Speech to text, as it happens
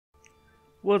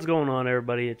What's going on,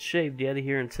 everybody? It's Shaved Yeti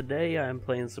here, and today I'm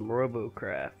playing some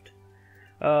Robocraft.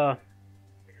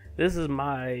 This is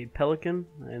my Pelican,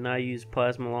 and I use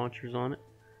plasma launchers on it.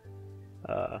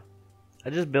 I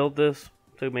just built this.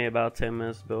 Took me about 10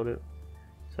 minutes to build it,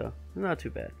 so not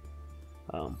too bad.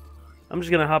 I'm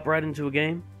just gonna hop right into a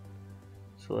game.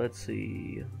 So let's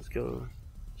see. Let's go.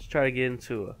 Let's try to get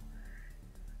into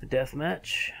a death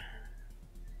match.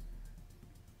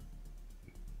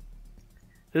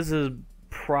 This is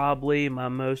probably my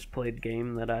most played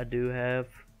game that I do have.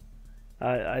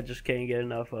 I just can't get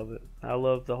enough of it. I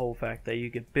love the whole fact that you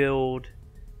could build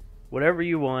whatever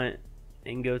you want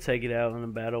and go take it out in a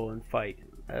battle and fight.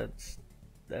 That's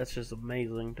just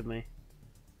amazing to me.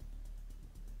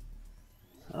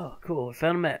 Oh, cool. I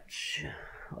found a match.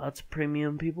 Lots of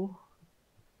premium people.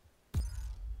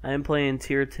 I am playing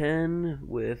tier 10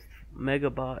 with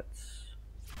Megabots.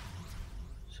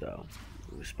 So,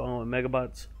 we spawn with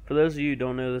Megabots. For those of you who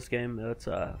don't know this game, it's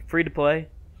free to play.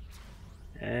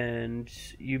 And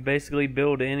you basically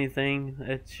build anything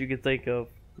that you could think of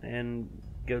and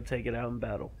go take it out in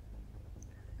battle.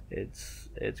 It's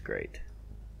great.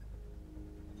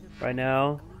 Right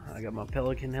now, I got my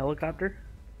Pelican helicopter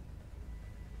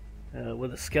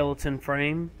with a skeleton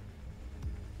frame.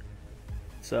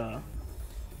 It's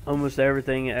almost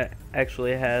everything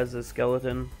actually has a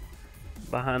skeleton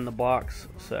behind the blocks,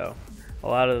 so a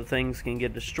lot of the things can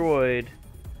get destroyed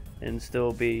and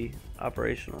still be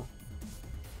operational.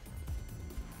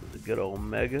 The good old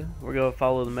Mega. We're gonna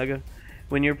follow the Mega.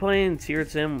 When you're playing tier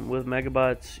 10 with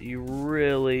Megabots, you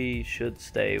really should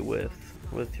stay with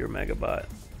your Megabot.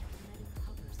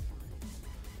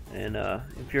 And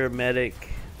if you're a medic,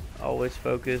 always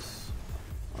focus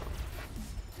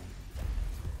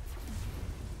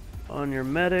on your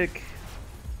medic.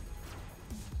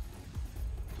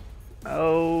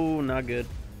 Oh, not good.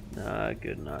 Not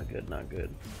good, not good, not good.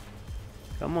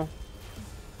 Come on.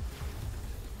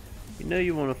 You know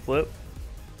you want to flip.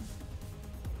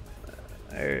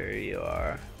 There you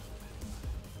are.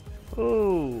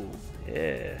 Oh,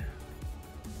 yeah.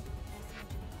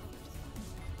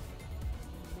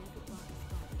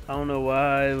 I don't know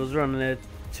why it was running at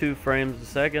 2 frames a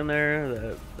second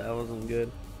there. That wasn't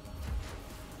good.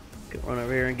 Get run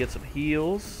over here and get some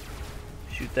heals.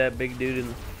 Shoot that big dude in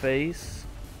the face.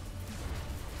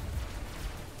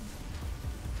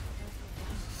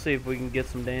 See if we can get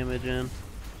some damage in.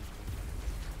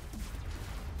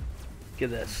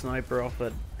 Get that sniper off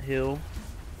that hill.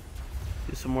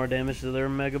 Do some more damage to their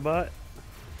Megabot.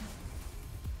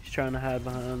 He's trying to hide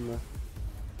behind the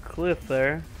cliff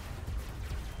there.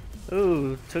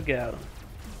 Ooh, took out him.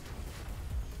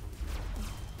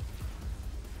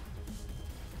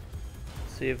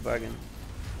 See if I can.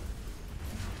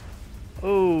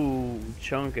 Oh,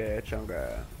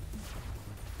 chunker.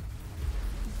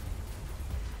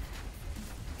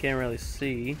 Can't really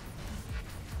see.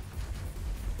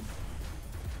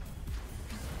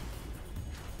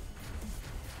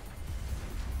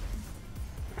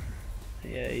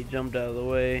 Yeah, he jumped out of the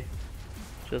way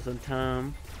just in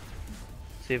time.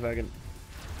 See if I can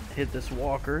hit this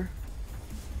walker.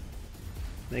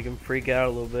 Make him freak out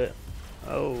a little bit.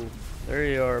 Oh, there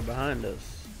you are behind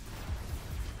us.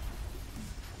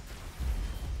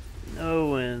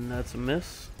 No, and that's a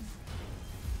miss.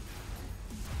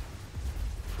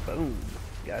 Boom.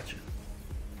 Gotcha.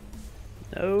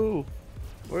 No.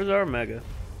 Where's our Mega?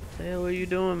 What the hell are you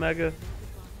doing, Mega?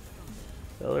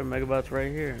 The other Megabot's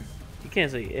right here. You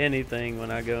can't see anything when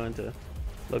I go into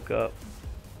look up.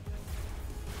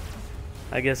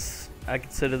 I guess I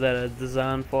consider that a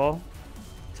design flaw.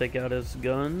 Take out his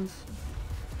guns.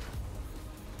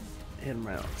 Hit him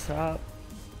right on top.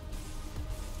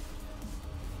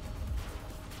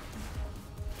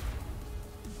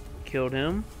 Killed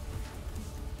him.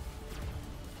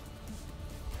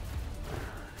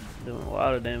 Doing a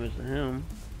lot of damage to him.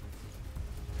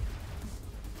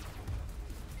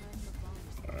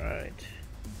 Alright.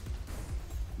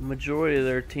 Majority of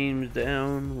their team's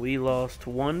down. We lost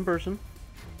 1 person.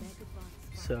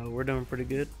 So we're doing pretty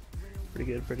good.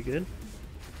 Pretty good.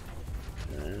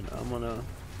 And I'm gonna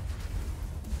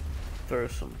throw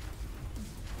some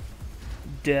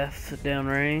death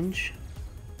downrange.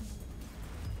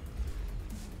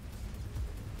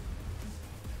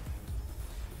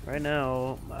 Right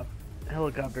now, my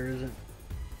helicopter isn't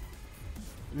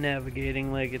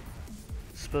navigating like it's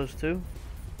supposed to.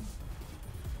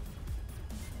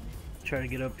 Try to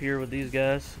get up here with these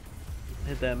guys.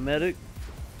 Hit that medic.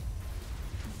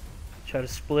 Try to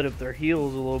split up their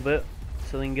heals a little bit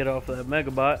so they can get off of that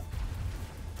Megabot.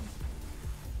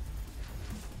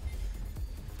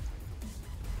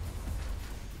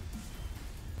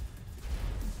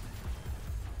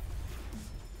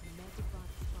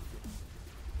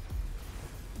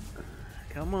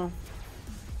 Come on.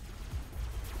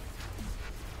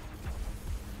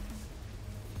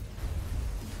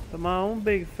 Come on,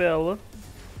 big fella. I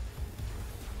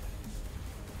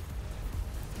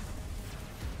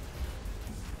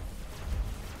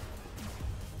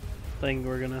think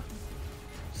we're gonna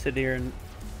sit here and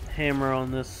hammer on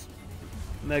this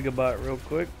Megabot real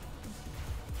quick.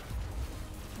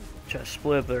 Try to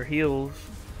split up their heals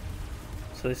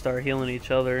so they start healing each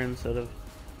other instead of...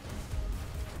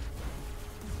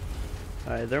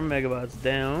 Alright, their Megabot's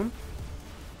down.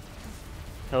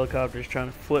 Helicopter's trying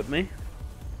to flip me.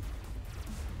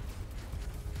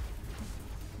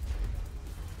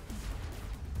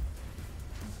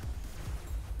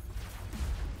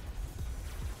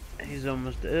 He's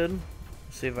almost dead.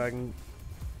 Let's see if I can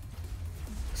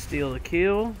steal the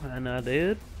kill, and I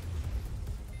did.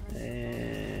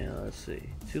 And let's see,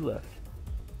 2 left.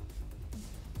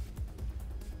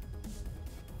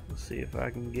 Let's see if I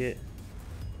can get...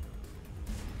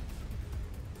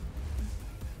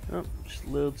 Oh, just a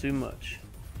little too much.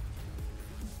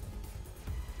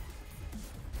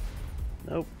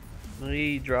 Nope,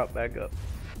 he dropped back up.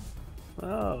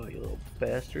 Oh, you little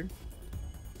bastard.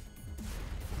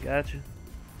 Gotcha.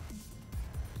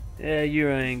 Yeah, you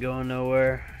ain't going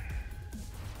nowhere.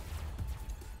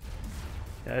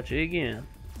 Gotcha again.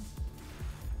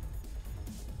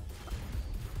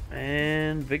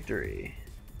 And victory.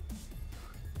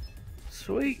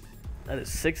 Sweet. That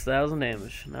is 6,000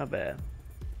 damage. Not bad.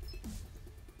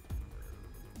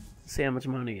 See how much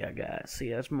money I got.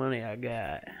 See how much money I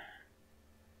got.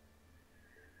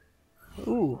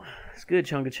 Ooh, it's a good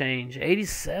chunk of change.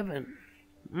 87.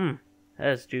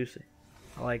 That's juicy.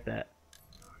 I like that.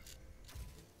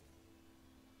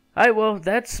 Alright, well,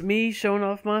 that's me showing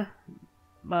off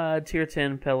my tier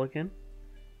 10 Pelican.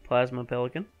 Plasma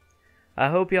Pelican. I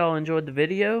hope y'all enjoyed the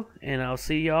video, and I'll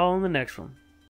see y'all in the next one.